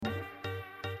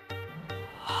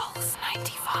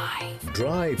5.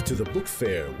 Drive to the book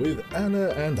fair with Anna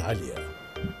and Alia.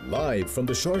 Live from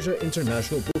the Sharjah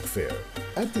International Book Fair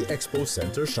at the Expo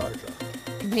Center, Sharjah.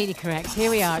 Completely correct. Here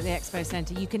we are at the Expo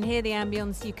Centre. You can hear the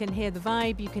ambience, you can hear the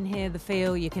vibe, you can hear the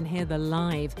feel, you can hear the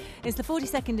live. It's the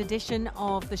 42nd edition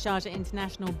of the Sharjah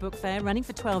International Book Fair, running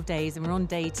for 12 days, and we're on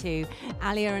day 2.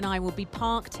 Alia and I will be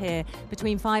parked here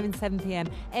between 5 and 7 p.m.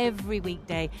 every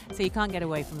weekday, so you can't get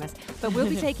away from us. But we'll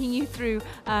be taking you through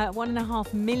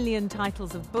 1.5 million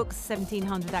titles of books,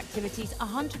 1,700 activities,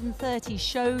 130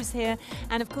 shows here,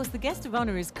 and of course the guest of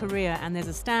honour is Korea, and there's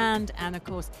a stand, and of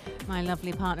course my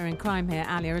lovely partner in crime here,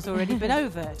 Alia, has already been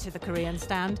over to the Korean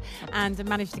stand and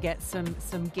managed to get some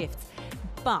gifts.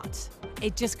 But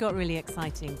it just got really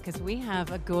exciting because we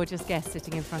have a gorgeous guest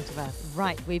sitting in front of us.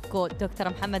 Right, we've got Dr.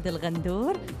 Mohamed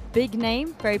AlGahndour, big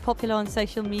name, very popular on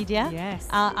social media. Yes.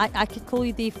 I could call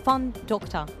you the fun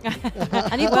doctor.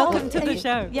 And welcome to the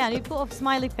show. Yeah, and you've got a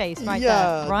smiley face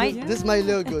there, right? This is my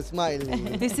logo,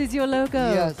 smiling. This is your logo.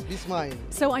 Yes, be smiling.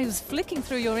 So I was flicking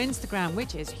through your Instagram,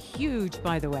 which is huge,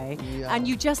 by the way. Yeah. And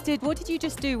you just did, what did you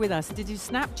just do with us? Did you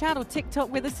Snapchat or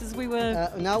TikTok with us as we were?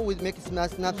 Now we make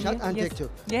Snapchat and Yes. TikTok.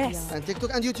 Yes. And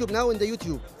TikTok and YouTube, now in the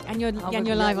YouTube. And you're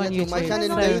live on YouTube. My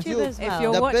channel on in YouTube YouTube. as well. If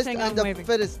you're The best watching and on the Waving.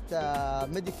 first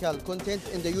medical content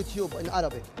in the YouTube in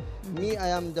Arabic. Me, I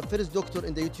am the first doctor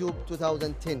in the YouTube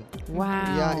 2010. Wow.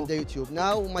 Yeah, in the YouTube.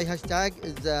 Now my hashtag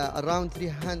is around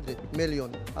 300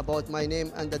 million about my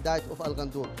name and the diet of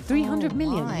AlGahndour. 300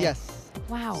 million? my. Yes.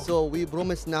 Wow. So we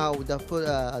promise now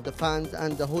the fans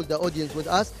and the whole audience with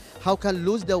us how can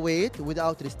lose the weight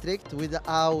without restrict,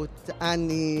 without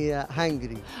any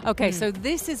hungry. Okay, so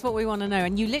this is what we want to know.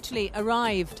 And you literally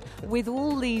arrived with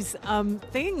all these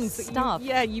things. Stuff.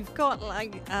 You've got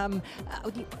like,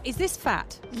 is this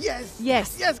fat? Yes.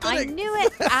 Yes. Yes, I correct. knew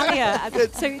it. Alia.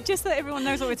 So just so everyone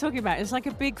knows what we're talking about, it's like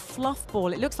a big fluff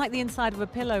ball. It looks like the inside of a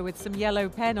pillow with some yellow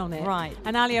pen on it. Right.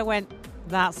 And Alia went,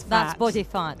 that's fat. That's body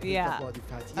fat. Yeah. The body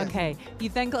fat, yes. Okay.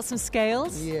 You've then got some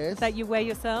scales Yes. that you weigh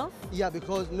yourself. Yeah,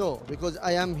 because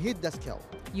I am hit the scale.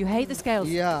 You hate the scales.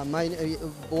 Yeah,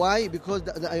 why? Because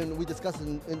we discussed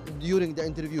during the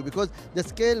interview. Because the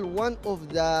scale, one of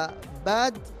the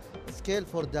bad scale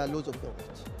for the loss of weight.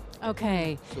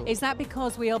 Okay. So- Is that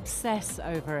because we obsess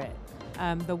over it?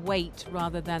 The weight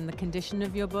rather than the condition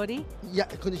of your body? Yeah,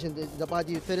 condition the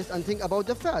body first and think about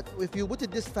the fat. If you put it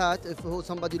this fat, if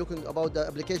somebody looking about the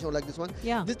application or like this one,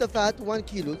 Yeah. this the fat 1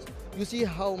 kilo. You see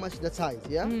how much the size,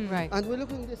 yeah? Right. And we're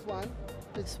looking this one,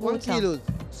 it's Small 1 kilo,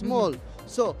 small.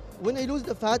 So when I lose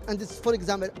the fat, and this, for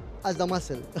example, as the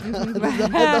muscle.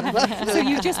 So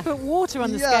you just put water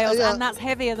on the Yeah, scales yeah. and that's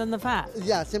heavier than the fat?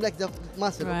 Yeah, same like the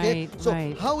muscle, okay? Right, So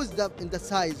right. how is in the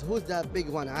size? Who's the big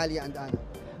one, Alia and Anna?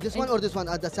 This one or this one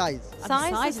at the size?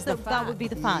 size is the that fat. would be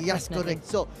the fat. Yes, definitely. correct.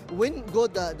 So when go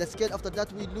the scale after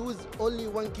that, we lose only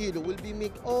 1 kilo. Will be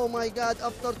make, oh my God,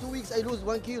 after 2 weeks I lose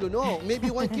 1 kilo. No,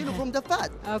 maybe 1 kilo from the fat.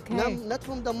 Okay. Not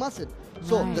from the muscle.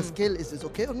 So Right. the scale is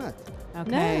okay or not?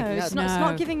 Okay. No, it's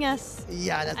not giving us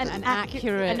Yeah, that's An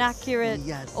accurate.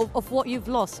 Yes. of what you've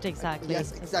lost exactly.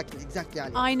 Yes, exactly,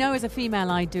 Ali. I know as a female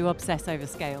I do obsess over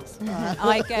scales.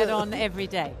 I get on every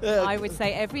day. I would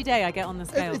say every day I get on the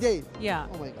scales. Every day? Yeah.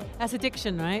 Oh my God. That's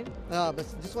addiction, right? But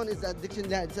this one is addiction.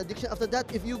 Yeah, it's addiction. After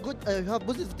that, if you have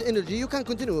positive energy, you can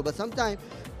continue. But sometimes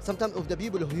of the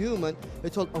people who human,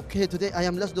 it's all okay. Today I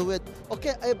am less the weight.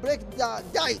 Okay, I break the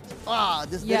diet.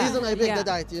 This is the reason I break the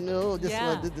diet. You know, this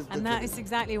yeah. one. And that is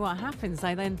exactly what happens.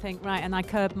 I then think, right, and I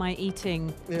curb my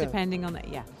eating depending on that.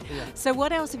 Yeah. So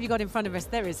what else have you got in front of us?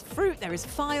 There is fruit. There is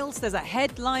files. There's a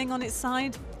head lying on its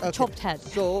side. Okay. Chopped head.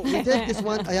 So we take this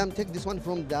one. I am take this one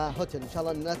from the hotel.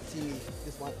 Inshallah, not see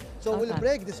this one. So we'll Okay.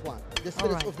 break this one. This All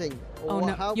first right. thing. Oh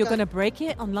no! How You're can- going to break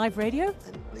it on live radio?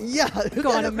 Yeah.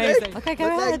 Go on, amazing. Okay, go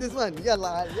But like ahead. this one.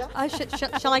 Yalla, yeah. Oh,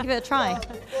 shall I give it a try?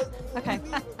 Okay. We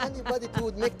need anybody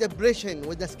to make the brushing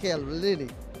with the scale, really.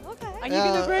 Okay. Are you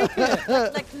going to break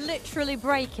it? Like literally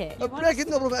break it. Break it,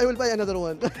 no problem. I will buy another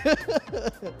one.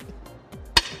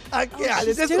 Okay, Ali,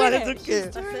 she's this doing one it. is okay.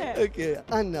 She's doing it. Okay,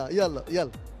 Anna, yalla.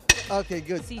 Okay,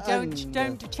 good. See, Anna.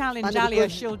 don't challenge Anna, Alia.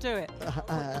 because- She'll do it.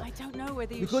 I don't know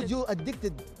whether you Because should. you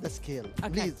addicted the scale.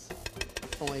 Okay. Please.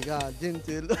 Oh my God,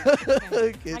 gentle.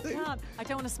 I Okay. can't. I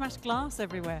don't want to smash glass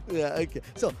everywhere. Yeah, okay.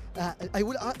 So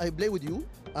I play with you,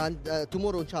 and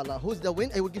tomorrow, inshallah, who's the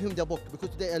win? I will give him the book because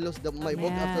today I lost my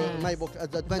book after Yes. my book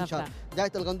as adventure. that.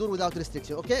 Diet AlGahndour without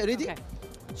restriction. Okay, ready? Okay.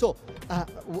 So,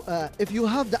 if you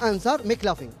have the answer, make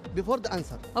laughing before the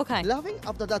answer. Okay. Laughing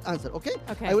after that answer, okay?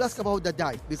 Okay. I will ask about the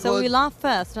diet. Because So we laugh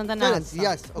first and then parents, answer.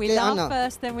 yes. Okay, We laugh Anna.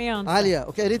 first, then we answer. Alia,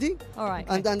 okay, ready? All right.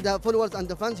 And then the followers and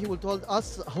the fans, he will tell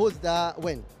us who's the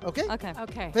win, okay? Okay.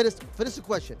 Okay. First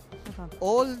question. Okay.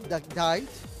 All the diet,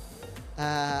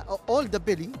 all the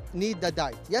belly need the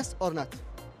diet, yes or not?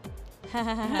 Alia,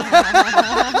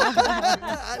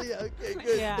 okay,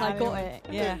 good. Yeah, I got it.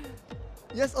 Yeah.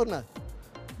 Yes or not?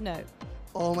 No.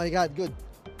 Oh my God, good.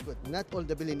 Good. Not all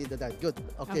the belly need the diet. Good.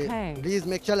 Okay. Okay. Please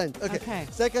make challenge. Okay. Okay.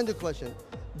 Second question.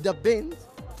 The beans,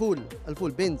 full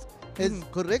beans, is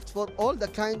correct for all the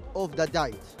kind of the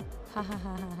diet.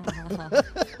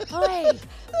 Oi,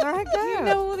 Very you good.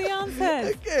 know all the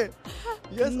answers. Okay.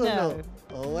 Yes or no? No.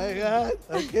 Oh my God.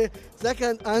 Okay.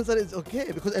 Second answer is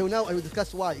okay because I will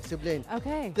discuss why. Explain.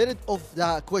 Okay. Third of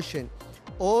the question.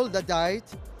 All the diet,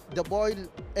 the boiled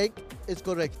egg is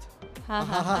correct. I'll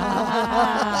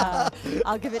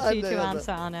give it to you to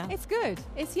answer, Anna. It's good.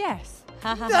 It's yes.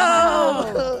 No.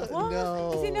 What?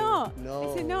 No. Is it not?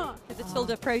 No. Is it not? Because it's filled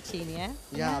with protein, yeah? Yeah,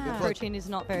 Yeah. because Protein is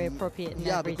not very appropriate in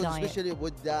yeah, every because diet. especially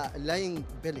with the lying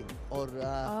belly or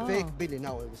fake belly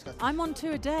now we discuss. I'm on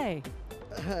 2 a day.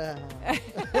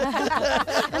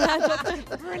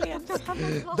 Brilliant.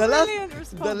 The Brilliant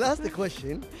response. the last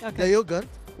question. Okay. The yogurt,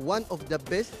 one of the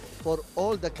best for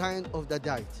all the kind of the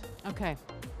diet. Okay.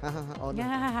 Or no?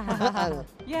 Yeah.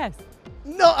 Yes.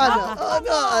 No, Anna. Oh, Oh,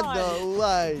 no, come Anna. on.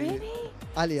 Why? Really?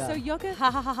 Alia. So yogurt.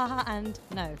 And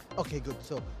no. Okay, good.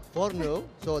 So for no,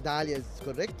 so the Alia is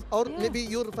correct. Or Yeah. maybe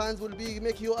your fans will be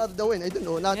make you are the win. I don't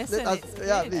know. Not Listen, let us. it's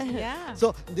Yeah, good. please. Yeah.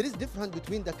 So there is difference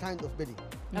between the kind of belly.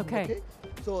 Okay.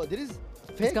 So there is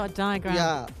It's fake. got a diagram.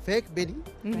 Yeah, fake belly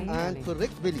Fake and belly.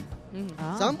 correct belly.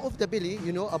 Ah. Some of the belly,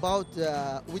 you know about,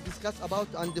 we discuss about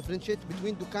and differentiate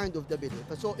between the kind of the belly.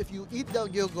 So if you eat the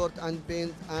yogurt and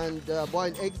beans and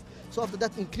boiled eggs, so after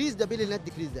that increase the belly, not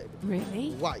decrease the belly.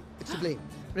 Really? Why? Explain.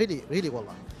 Really,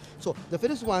 wallah. So the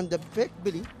first one, the fake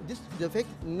belly, the fake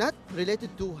not related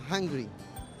to hungry,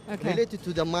 Okay. related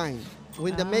to the mind.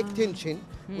 When they make tension,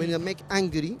 when they make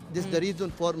angry, this is the reason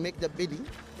for make the belly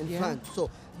in Yeah. front. So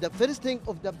the first thing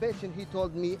of the patient, he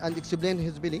told me and explained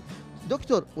his belly.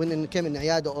 Doctor, when I came in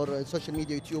Ayada or social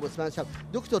media, YouTube or Spanish shop,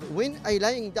 doctor, when I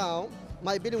lying down,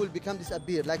 my belly will become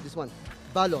disappear like this one,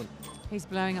 balloon. He's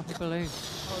blowing up a balloon.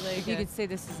 Oh, there If you could see,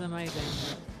 this is amazing.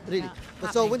 Really. Yeah,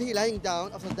 But so happy. when he lying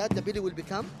down, after that the belly will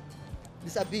become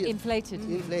disappear, Inflated.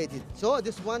 inflated. So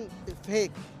this one is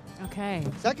fake. Okay.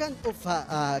 Second of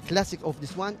classic of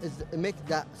this one is make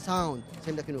the sound.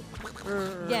 Same like you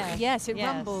know, Yeah. Yes, it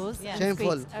rumbles. Yes.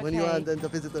 shameful Squeaks. when you are Okay. the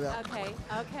visitor. Okay.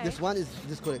 Okay. This one is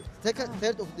this correct.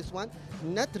 Third of this one,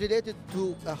 not related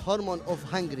to a hormone of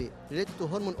hungry, related to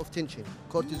hormone of tension,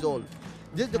 cortisol.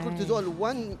 This the Okay. cortisol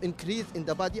one increase in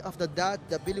the body. After that,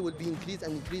 the belly will be increased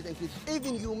and increased and increased.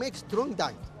 Even you make strong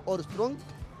diet or strong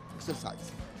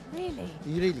exercise. Really?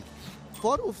 Really.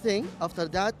 Fourth thing after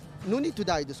that, no need to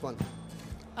diet this one.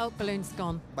 Oh, balloon's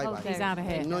gone. Bye Oh, bye. he's out of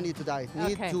here. No need to diet.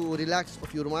 Need Okay. to relax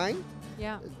of your mind.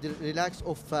 Yeah. Relax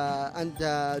of and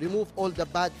remove all the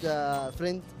bad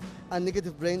friend and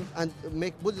negative brain and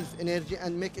make positive energy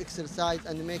and make exercise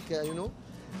and make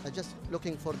just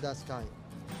looking for the sky.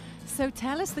 So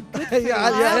tell us the good things.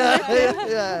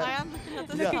 yeah. I am looking at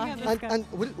the Looking sky. at the And, sky. and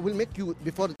we'll make you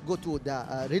before go to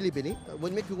the really belly.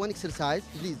 We'll make you one exercise,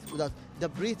 please, without the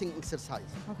breathing exercise.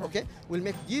 Okay. We'll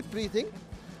make deep breathing.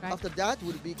 Right. After that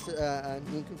will be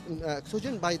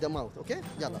oxygen by the mouth. Okay.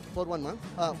 Yalla. For 1 month.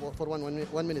 For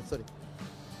 1 minute. Sorry.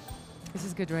 This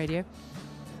is good radio.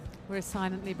 We're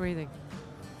silently breathing.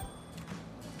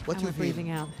 What and you we're feel?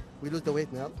 breathing out. We lose the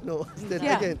weight now. No. Still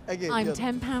Yeah. Again. I'm yeah.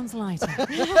 10 pounds lighter.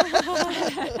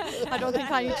 I don't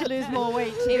think I need to lose more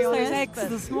weight, to be It's those honest. eggs but-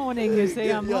 this morning, you see.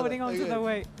 Yeah, I'm yeah, holding on to okay. the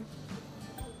weight.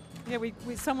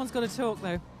 Yeah, someone's got to talk,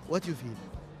 though. What you feel?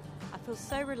 I feel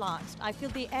so relaxed. I feel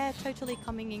the air totally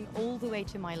coming in all the way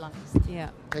to my lungs. Yeah.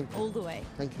 Thank you. All the way.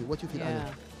 Thank you. What you feel? Yeah.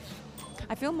 Anna?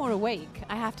 I feel more awake,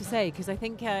 I have to say, because I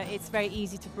think it's very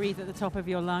easy to breathe at the top of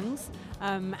your lungs.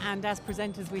 And as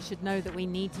presenters, we should know that we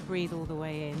need to breathe all the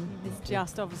way in. It's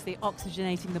just obviously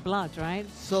oxygenating the blood, right?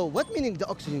 So what meaning the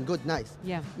oxygen? Good, nice.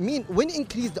 Yeah. Mean when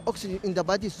increase the oxygen in the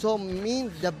body, so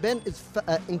mean the burn is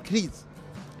increase.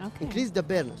 Okay. Increase the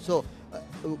burn. So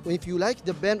if you like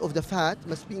the burn of the fat,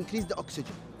 must be increase the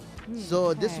oxygen.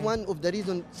 So this okay. one of the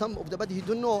reason some of the body you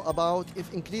don't know about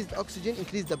if increase the oxygen,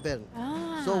 increase the burn.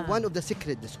 Ah, So one of the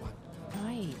secret this one.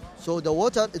 right. So the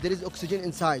water, there is oxygen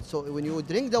inside. So when you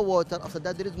drink the water, after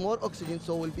that there is more oxygen,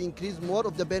 so will be increase more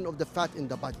of the burn of the fat in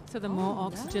the body. So the more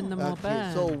oxygen, the more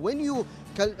burn. So when you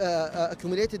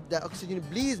accumulated the oxygen,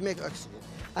 please make oxygen.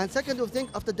 And second of thing,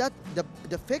 after that,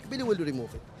 the fake belly will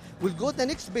remove it. We'll go the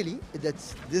next belly.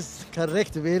 That's this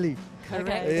correct belly.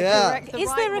 Correct. Yeah. Is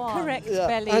there a correct Yeah.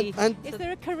 belly? And Is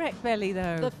there a correct belly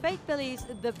though? The fake belly is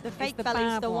the fake the belly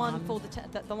is bad the one one. for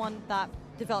the one that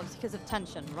develops because of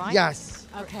tension, right? yes,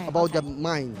 Okay. about the Okay.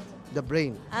 mind, the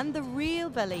brain. And the real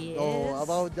belly is Oh,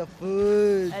 about the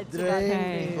food, It's drink,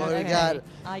 okay, burger,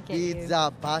 I get you.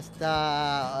 pizza,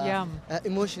 pasta, Yum.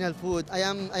 emotional food. I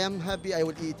am happy. I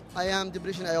will eat. I am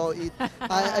depression. I will eat.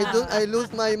 I don't. I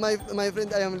lose my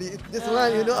friend. I am eat. This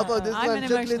one, you know about this I'm one. an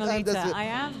Chocolate emotional and eater. that's it.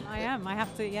 I am. I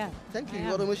have to. Yeah. Thank you. I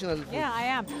You are am. emotional. Food. Yeah, I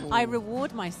am. I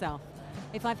reward myself.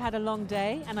 If I've had a long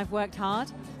day and I've worked hard,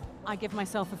 I give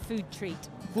myself a food treat.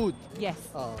 Food. Yes.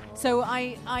 Oh. So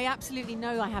I absolutely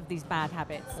know I have these bad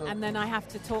habits, Okay. and then I have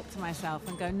to talk to myself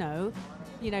and go, no,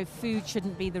 food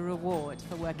shouldn't be the reward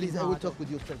for working Please, hard. I will talk with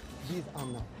yourself. Please,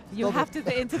 Anna. You Stop have it.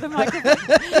 to into the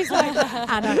microphone. He's like,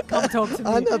 Anna, come talk to me.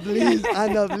 Anna, please,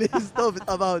 Anna, please stop it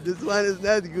about this one is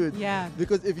not good. Yeah.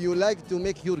 Because if you like to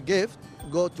make your gift,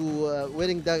 go to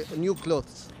wearing the new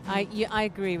clothes. I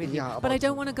agree with you. Yeah, But I about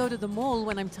don't want to go to the mall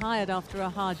when I'm tired after a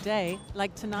hard day.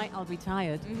 Like tonight, I'll be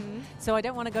tired. So I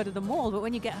don't want to go to the mall. But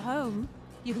when you get home,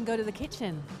 you can go to the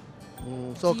kitchen.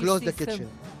 So Do you close see the some- kitchen.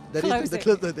 Close it.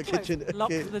 Close the Close. kitchen.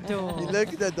 Lock Okay. the door. You lock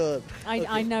the door.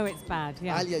 I know it's bad.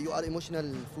 Yeah. Alia, you are emotional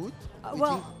food?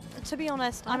 Well, to be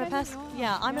honest, I'm a don't person. know.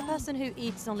 Yeah, I'm a Yeah. person who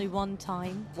eats only one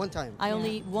time. One time. I Yeah.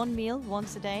 only eat one meal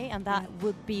once a day, and that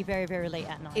would be very, very late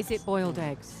at night. Is it boiled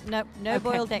eggs? No, no Okay.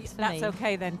 boiled eggs for That's me.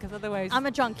 okay then, because otherwise. I'm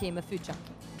a junkie. I'm a food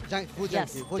junkie. Food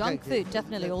Yes, junkie. junk junkie. food,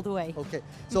 definitely all the way. Okay.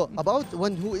 So about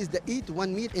one who is the eat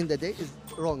one meal in the day is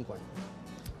wrong one.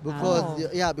 Because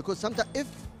Oh. because sometimes if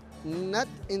not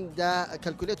in the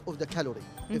calculate of the calorie.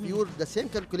 If you're the same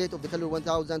calculate of the calorie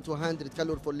 1,200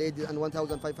 calorie for ladies and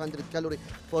 1,500 calorie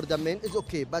for the men is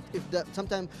okay. But if the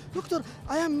sometimes doctor,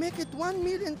 I am make it one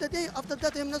meal in the day. After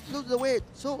that, I am not lose the weight.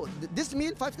 So this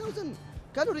meal 5,000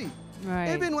 calorie.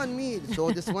 Right. Even one meal. So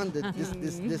this one,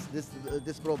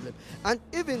 this problem. And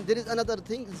even there is another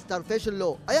thing, starvation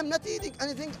law. I am not eating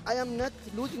anything. I am not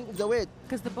losing the weight.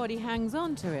 Because the body hangs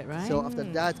on to it, right? So after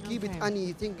that, keep it Okay.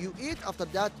 anything you eat. After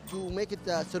that, to make it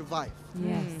survive.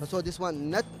 Yes. So this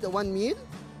one, not the one meal,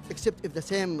 except if the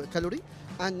same calorie,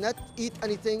 and not eat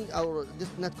anything or this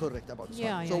not correct about this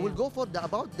Yeah, one. yeah, So we'll yeah. go for the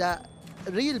about the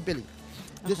real belly.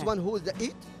 This Okay. one who is the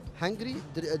eat, hungry,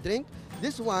 drink.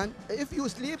 This one, if you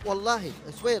sleep, wallahi,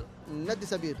 I swear, not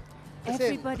disappear. The same.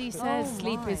 Everybody says Oh,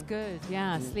 sleep is my. good.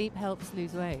 Yeah, sleep helps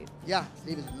lose weight. Yeah,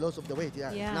 sleep is loss of the weight.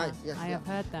 Yeah, Yeah, it's nice. Yes, I yeah. have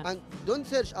heard that. And don't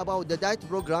search about the diet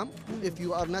program if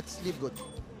you are not sleep good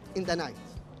in the night,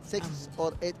 6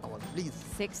 or 8 hours, please.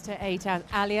 6 to 8 hours.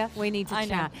 Alia, we need to I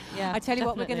know. chat. Yeah, I tell you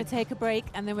what, we're going to definitely. take a break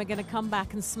and then we're going to come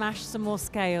back and smash some more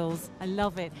scales. I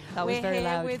love it. That was we're very here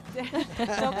loud. with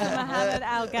Dr. Mohamed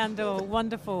AlGahndour.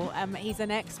 Wonderful. He's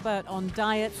an expert on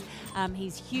diets.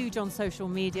 He's huge on social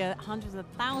media, hundreds of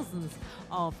thousands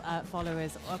of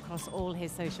followers across all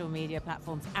his social media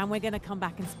platforms. And we're going to come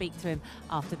back and speak to him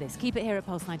after this. Keep it here at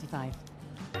Pulse 95.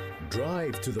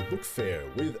 Drive to the book fair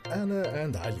with Anna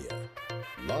and Alia.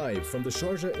 Live from the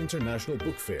Sharjah International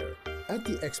Book Fair at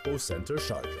the Expo Center,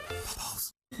 Sharjah.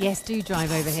 Yes, do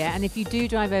drive over here. And if you do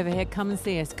drive over here, come and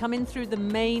see us. Come in through the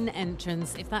main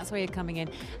entrance, if that's where you're coming in,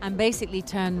 and basically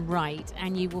turn right,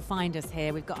 and you will find us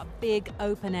here. We've got a big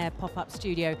open-air pop-up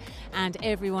studio, and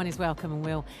everyone is welcome, and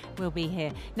we'll be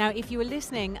here. Now, if you were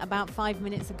listening about 5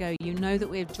 minutes ago, you know that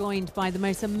we're joined by the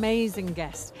most amazing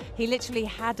guest. He literally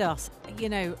had us,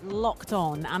 locked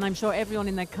on, and I'm sure everyone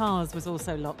in their cars was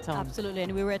also locked on. Absolutely,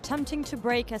 and we were attempting to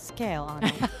break a scale,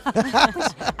 Anna.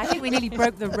 I think we nearly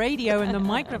broke the radio and the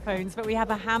microphones, but we have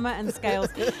a hammer and scales.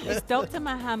 It's Dr.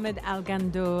 Mohamed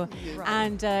AlGahndour,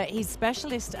 and he's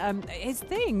specialist.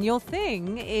 Your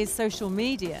thing is social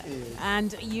media,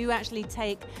 and you actually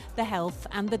take the health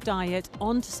and the diet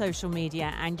onto social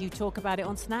media, and you talk about it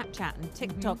on Snapchat and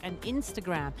TikTok and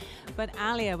Instagram. But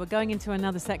Alia, we're going into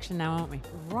another section now, aren't we?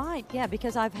 Right, yeah,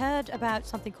 because I've heard about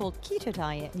something called keto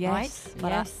diet, Yes,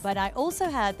 right? yes. But I also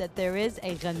heard that there is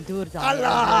a Ghandour diet.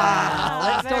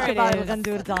 Ah, Let's there talk it about is.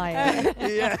 Ghandour diet.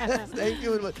 Yes, thank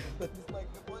you very much. But this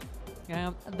microphone.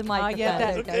 Yeah. The microphone. Yeah,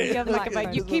 there we go. you have the Okay,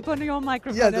 microphone. You okay. keep on your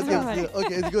microphone. Yeah, that's that's all right. good.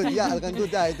 Okay, it's good. Yeah,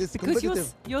 Alghandour diet. It's Because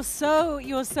competitive.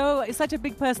 you're such a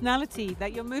big personality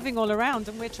that you're moving all around,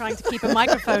 and we're trying to keep a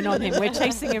microphone on him. We're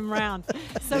chasing him around.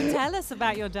 So tell us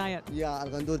about your diet. Yeah,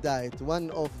 Alghandour diet, one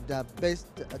of the best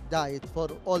diet for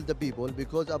all the people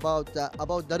because about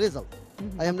the result.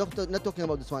 I am not talking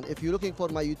about this one. If you're looking for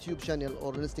my YouTube channel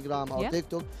or Instagram or Yeah.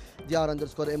 TikTok,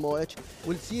 DR_MOH,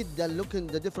 we'll see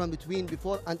the difference between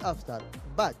before and after.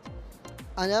 But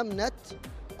I am not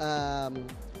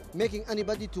making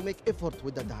anybody to make effort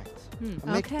with the diet.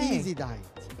 Make Okay. easy diet.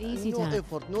 Easy no diet.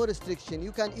 effort, no restriction.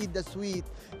 You can eat the sweet,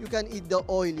 you can eat the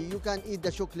oily, you can eat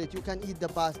the chocolate, you can eat the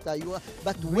pasta.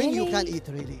 But when you Really? can eat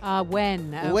really.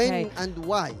 When? Okay. When and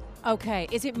why? Okay.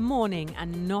 Is it morning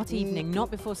and not evening, not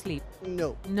before sleep?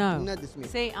 No. No. Not this meal.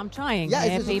 See, I'm trying Yeah,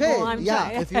 here, it's people. okay. I'm Yeah,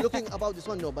 trying. if you're looking about this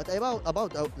one, no. But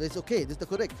about it's okay. This is the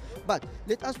correct. But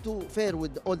let us to fair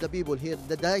with all the people here.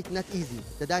 The diet not easy.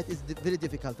 The diet is very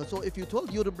difficult. So if you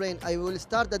told your brain, I will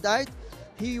start the diet,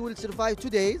 he will survive 2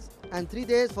 days and 3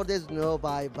 days, 4 days. No,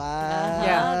 bye bye.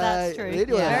 Yeah, that's true.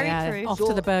 Really Yeah. well. Very true. Off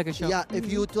to the burger shop. Yeah,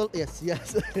 if you told yes.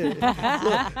 So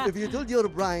if you told your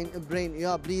brain,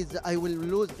 yeah, please, I will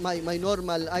lose my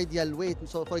normal ideal weight.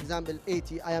 So for example,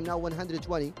 80. I am now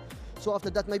 120. So after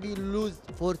that, maybe lose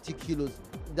 40 kilos.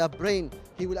 The brain,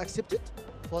 he will accept it.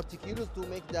 40 kilos to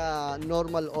make the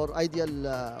normal or ideal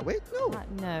weight? No.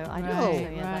 No, I Right, don't think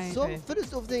so. Yeah, right. that's So true.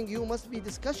 first of thing, you must be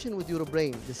discussion with your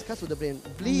brain. Discuss with the brain. I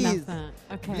love Please, that.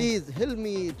 Okay. please help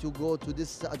me to go to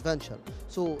this adventure.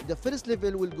 So the first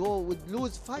level will go with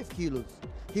lose 5 kilos.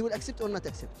 He will accept or not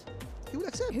accept? He will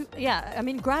accept. Yeah, I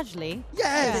mean, gradually.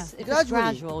 Yes, If it's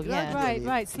gradual, yeah. Right,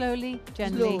 right. Slowly,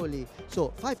 gently. Slowly.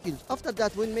 So 5 kilos. After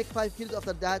that, when make 5 kilos,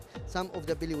 after that, some of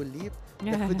the belly will leave.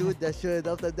 Yeah. The kudud, the shirt,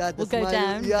 after that, the Will go smile.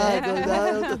 down. Yeah, go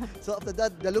down. So after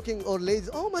that, the looking or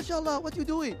lazy. Oh, mashallah, what you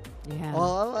doing? Yeah.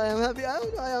 Oh, I am happy.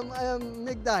 I am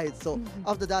make diet. So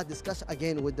after that, discuss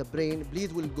again with the brain.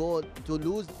 Please will go to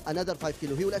lose another 5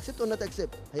 kilos. He will accept or not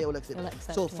accept? He will accept. He'll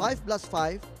accept, So yeah. 5 plus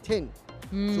 5, 10.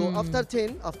 So after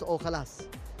 10, after khalas.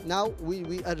 Now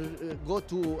we are, go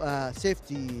to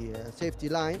safety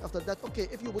line. After that, okay,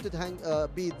 if you put it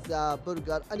pizza,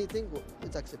 burger, anything,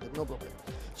 it's accepted, no problem.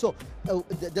 So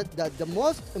the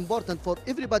most important for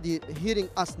everybody hearing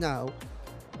us now,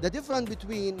 the difference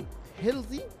between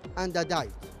healthy and the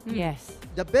diet. Yes.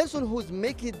 The person who's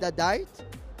making the diet,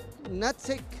 not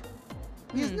sick.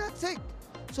 He's not sick.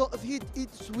 So if he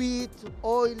eats sweet,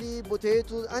 oily,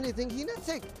 potatoes, anything, he's not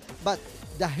sick. But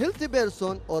the healthy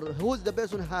person, or who's the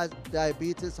person has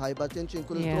diabetes, hypertension,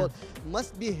 cholesterol,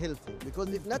 must be healthy. Because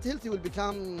if not healthy, will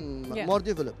become more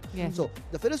developed. Yeah. So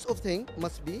the first of thing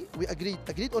must be, we agreed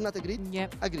or not agreed?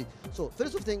 Yep. Agreed. So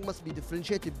first of thing must be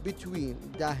differentiated between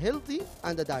the healthy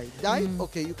and the diet. Diet,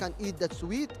 okay, you can eat the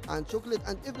sweet and chocolate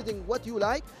and everything what you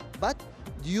like, but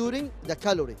during the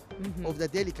calorie of the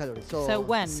daily calorie. So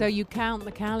when? So you count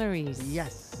the calories.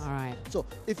 Yes. All right. So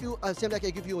if you same like I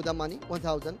give you the money,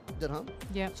 1,000 dirham.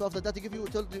 Yeah. So after that I give you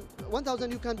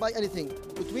 1,000, you can buy anything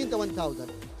between the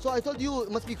 1,000. So I told you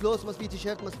it must be clothes, must be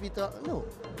t-shirt, must be no,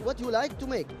 what you like to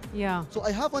make. Yeah. So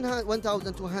I have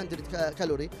 1,200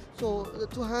 calorie. So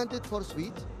 200 for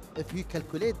sweet. If he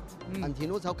calculate and he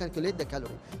knows how to calculate the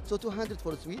calorie. So 200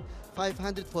 for sweet,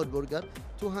 500 for burger,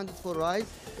 200 for rice,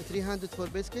 300 for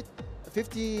biscuit,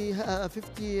 50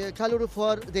 calorie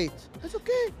for date. It's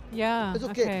okay. Yeah. It's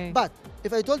okay. But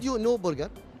if I told you no burger,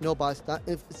 no pasta,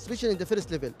 especially in the first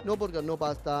level, no burger, no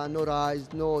pasta, no rice,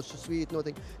 no sweet,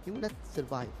 nothing, he will not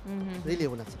survive. Really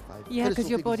will not survive. Yeah, First because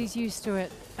of your things- body's used to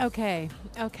it. Okay.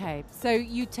 So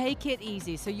you take it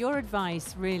easy. So your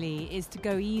advice really is to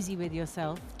go easy with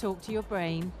yourself, talk to your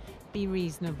brain, be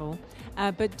reasonable,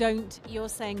 but you're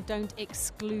saying don't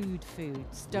exclude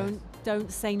foods.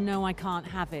 Don't say no, I can't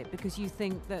have it, because you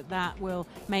think that will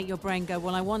make your brain go,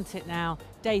 well, I want it now.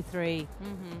 Day 3.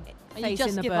 And you Face just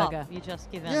in the give burger. up. You just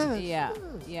give in. Yes, Yeah,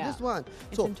 yes, yeah. This one.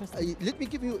 It's So interesting. let me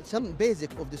give you some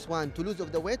basic of this one to lose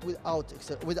of the weight without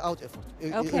effort.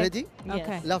 You Okay. ready? Yes.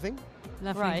 Okay. Laughing?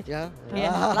 Lovely. Right. Yeah.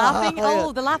 Yeah. Laughing. Yeah.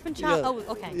 Oh, the laughing chat. Yeah. Oh,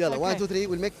 okay. Yeah, okay. 1, 2, 3.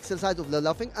 We'll make exercise of the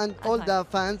laughing, and all Okay. the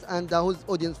fans and the whole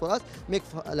audience for us make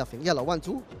laughing. Yalla, 1,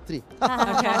 2, 3.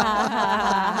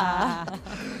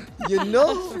 you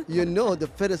know the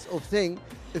first of thing.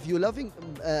 If you're laughing,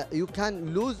 you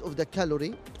can lose of the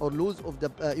calorie or lose of the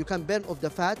you can burn of the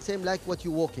fat, same like what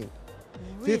you're walking.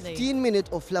 Really? 15 minutes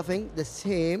of laughing, the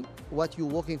same what you're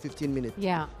walking 15 minutes.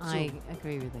 Yeah, I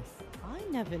agree with this. I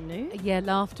never knew. Yeah,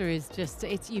 laughter is just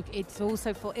it's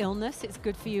also for illness. It's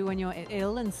good for you when you're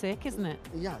ill and sick, isn't it?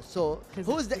 Yeah. So 'Cause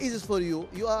who is the easiest for you?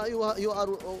 You are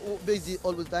busy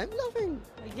all the time laughing.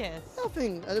 Yes.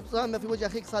 Laughing. الابتسام في وجه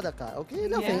أخيك صدقة. Okay,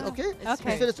 laughing. Yeah, Okay. it's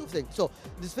Okay. This first of thing. So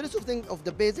this first of thing of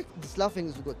the basic, this laughing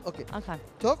is good. Okay. Okay.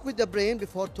 Talk with the brain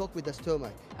before talk with the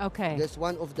stomach. Okay. That's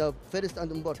one of the first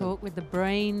and important. Talk with the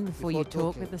brain before you Before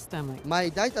talk talking. with the stomach. My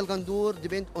diet AlGahndour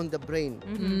depend on the brain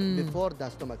before the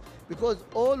stomach, because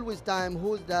always time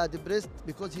who's the depressed,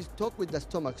 because he's talk with the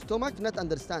stomach not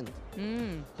understand.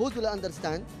 Who's will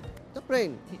understand? The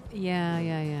brain.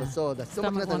 Yeah. So the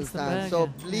stomach not wants the understand. So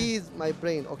burger. please, my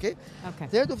brain, okay? Okay.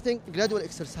 Third of thing, gradual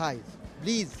exercise.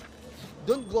 Please.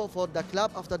 Don't go for the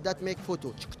club. After that, make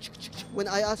photo. When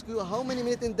I ask you how many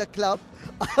minutes in the club,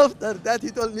 after that he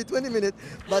told me 20 minutes.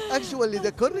 But actually,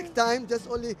 the correct time just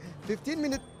only 15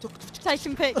 minutes.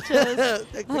 Taking pictures.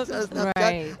 Take pictures, Snapchat,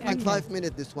 Right, and okay. 5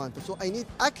 minutes this one. So I need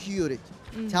accurate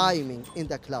timing in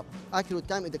the club, accurate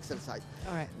time in the exercise.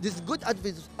 All right. This is good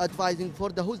advising for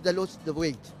the who's the lost the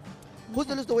weight. Who's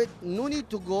the lost the weight? No need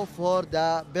to go for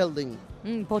the building.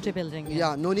 Bodybuilding.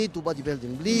 Yeah, no need to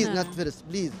bodybuilding. Please, No. not first.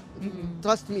 Please,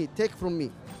 trust me. Take from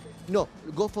me. No,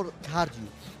 go for cardio.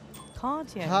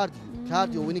 Cardio.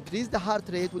 Cardio will increase the heart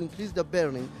rate, will increase the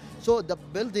burning. So the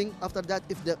building after that,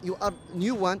 if you are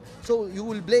new one, so you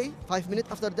will play 5 minutes.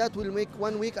 After that, will make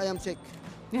 1 week. I am sick.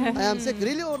 I am sick,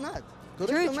 really or not?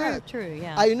 Correct or not? True,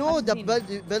 yeah. I know I've the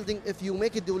seen- building, if you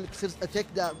make it, they will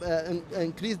take the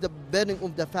increase the burning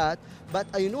of the fat. But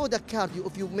I know the cardio,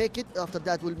 if you make it, after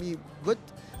that will be good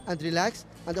and relax.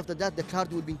 And after that, the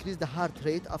cardio will increase the heart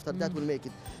rate. After that, will make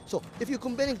it. So if you're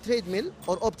comparing treadmill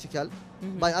or optical,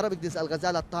 by Arabic, this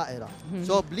al-ghazala al-ta'ira.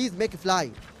 So please make it fly.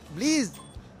 Please.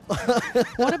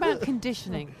 What about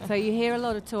conditioning? So you hear a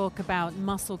lot of talk about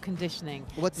muscle conditioning.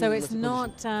 What So mean it's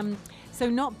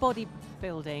muscle not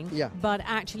bodybuilding, Yeah. but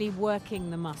actually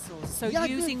working the muscles. So Yeah,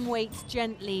 using weights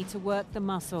gently to work the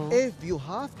muscle. If you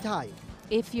have time,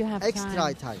 If you have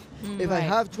extra time. If I Right.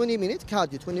 have 20 minutes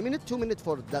cardio, 20 minutes, 2 minutes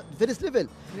for the first level.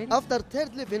 Really? After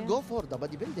third level, Yeah. go for the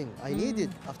bodybuilding. I need it.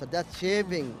 After that,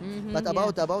 shaving. But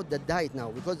yeah. about the diet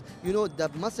now, because you know the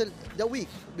muscle, the weak.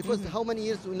 Because how many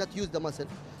years we not use the muscle?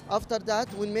 After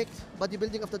that, we make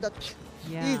bodybuilding. After that,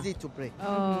 Yeah. easy to break.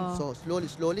 Oh. So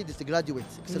slowly, this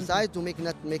graduates. Exercise to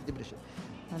not make depression.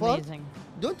 Amazing.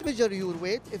 Don't measure your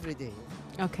weight every day.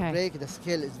 Okay. Break the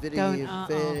scale is very, Don't,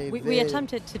 very, We very.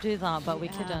 attempted to do that, but we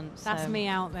Yeah, couldn't. That's so- me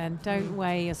out then. Don't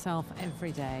weigh yourself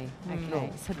every day. Okay. No,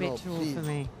 It's habitual please, for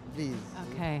me. Please,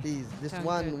 Okay. please. This Sounds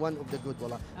one good. of the good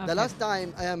wallah. Okay. The last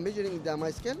time I am measuring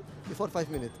my scale before 5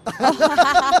 minutes. I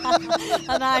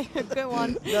know, good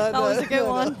one. That was a good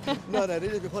one. No,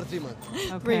 really before 3 months.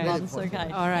 Okay. 3 months,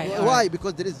 okay. All right. all Why? right.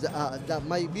 Because there is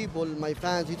my people, my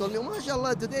fans. He told me,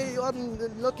 "MashaAllah, today you are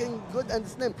looking good and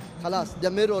slim." Khalas,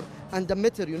 the mirror and the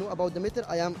meter. You know about the meter?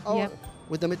 I am Yep.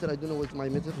 with the meter. I don't know what's my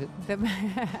meter.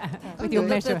 With your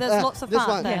Okay. measure. There's lots of This fat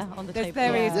one. there Yes. on the There's tape.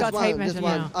 there he is. Yeah. Got tape this measure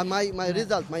one. now. My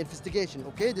result, my investigation.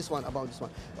 Okay, this one about this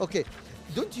one. Okay,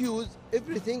 don't use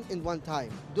everything in one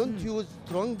time. Don't use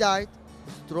strong diet,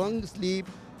 strong sleep,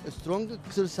 strong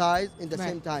exercise in the Right.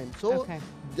 same time. So Okay.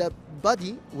 the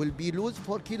body will be lose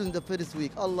 4 kilos in the first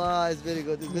week. Allah is very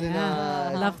good. It's very Yeah.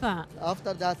 nice. Love that.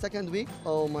 After that second week,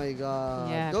 oh my God,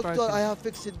 Yeah, doctor, broken. I have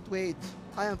fixed weight.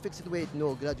 I am fixed weight.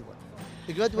 No, gradual.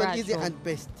 The gradual, easy Gradual. and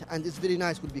best, and it's very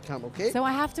nice. Will become okay. So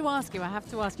I have to ask you,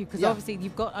 because Yeah. obviously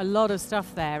you've got a lot of stuff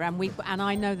there, and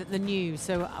I know that the news.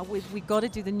 So we've got to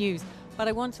do the news. But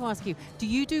I want to ask you: do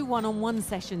you do one-on-one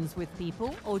sessions with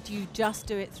people, or do you just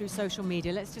do it through social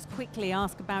media? Let's just quickly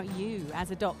ask about you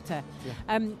as a doctor.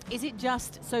 Is it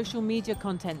just social media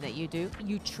content that you do?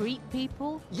 You treat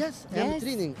people? Yes, I am Yes.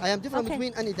 training. I am different Okay.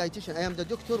 between any dietitian. I am the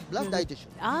doctor plus dietitian.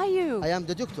 Are you? I am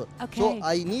the doctor. Okay. So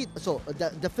I need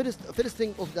the first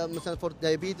thing of the for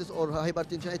diabetes or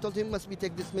hypertension. I told him must be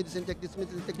take this medicine, take this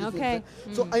medicine, take this Okay.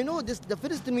 medicine. So I know this. The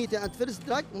first meeting and first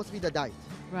drug must be the diet.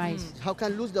 Right. How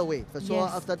can lose the weight? So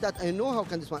Yes. after that, I know how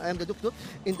can this one. I am the doctor.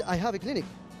 I have a clinic.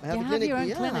 I have You a have clinic. your own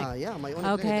yeah, clinic? Yeah, my own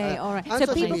Okay, clinic. all right. And So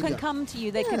social people can media. come to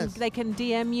you. Yes. They can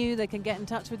DM you. They can get in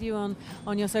touch with you on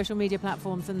your social media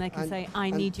platforms, and they can say,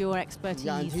 "I need your expertise."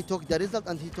 Yeah, and he took the result,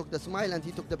 and he took the smile, and he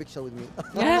took the picture with me.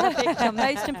 Picture,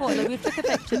 most importantly, we took a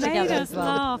picture Made together us as well.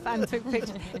 laugh and took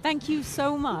pictures. Thank you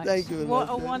so much. Thank you very What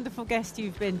much. a wonderful guest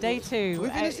you've been. Day 2. We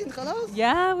finishing, خلاص?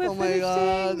 Yeah, we're Oh my finishing.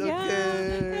 God, Yeah.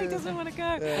 okay. He doesn't want to go.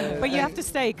 Yeah. But you have to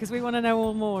stay because we want to know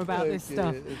all more about this Okay,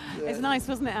 stuff. it's, It's nice,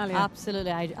 wasn't it, Alia?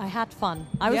 Absolutely, I had fun.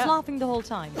 I was Yeah. laughing the whole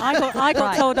time. I got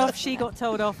Right. told off, she got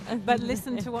told off, but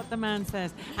listen to what the man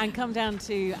says and come down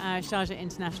to Sharjah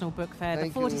International Book Fair,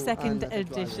 Thank the you, 42nd Anna. Thank you,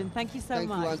 edition. Alia. Thank you so Thank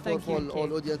much. you, and for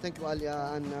all audience. Thank you, Alia,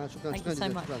 and shukran. Thank you so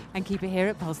much. And keep it here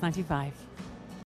at Pulse 95.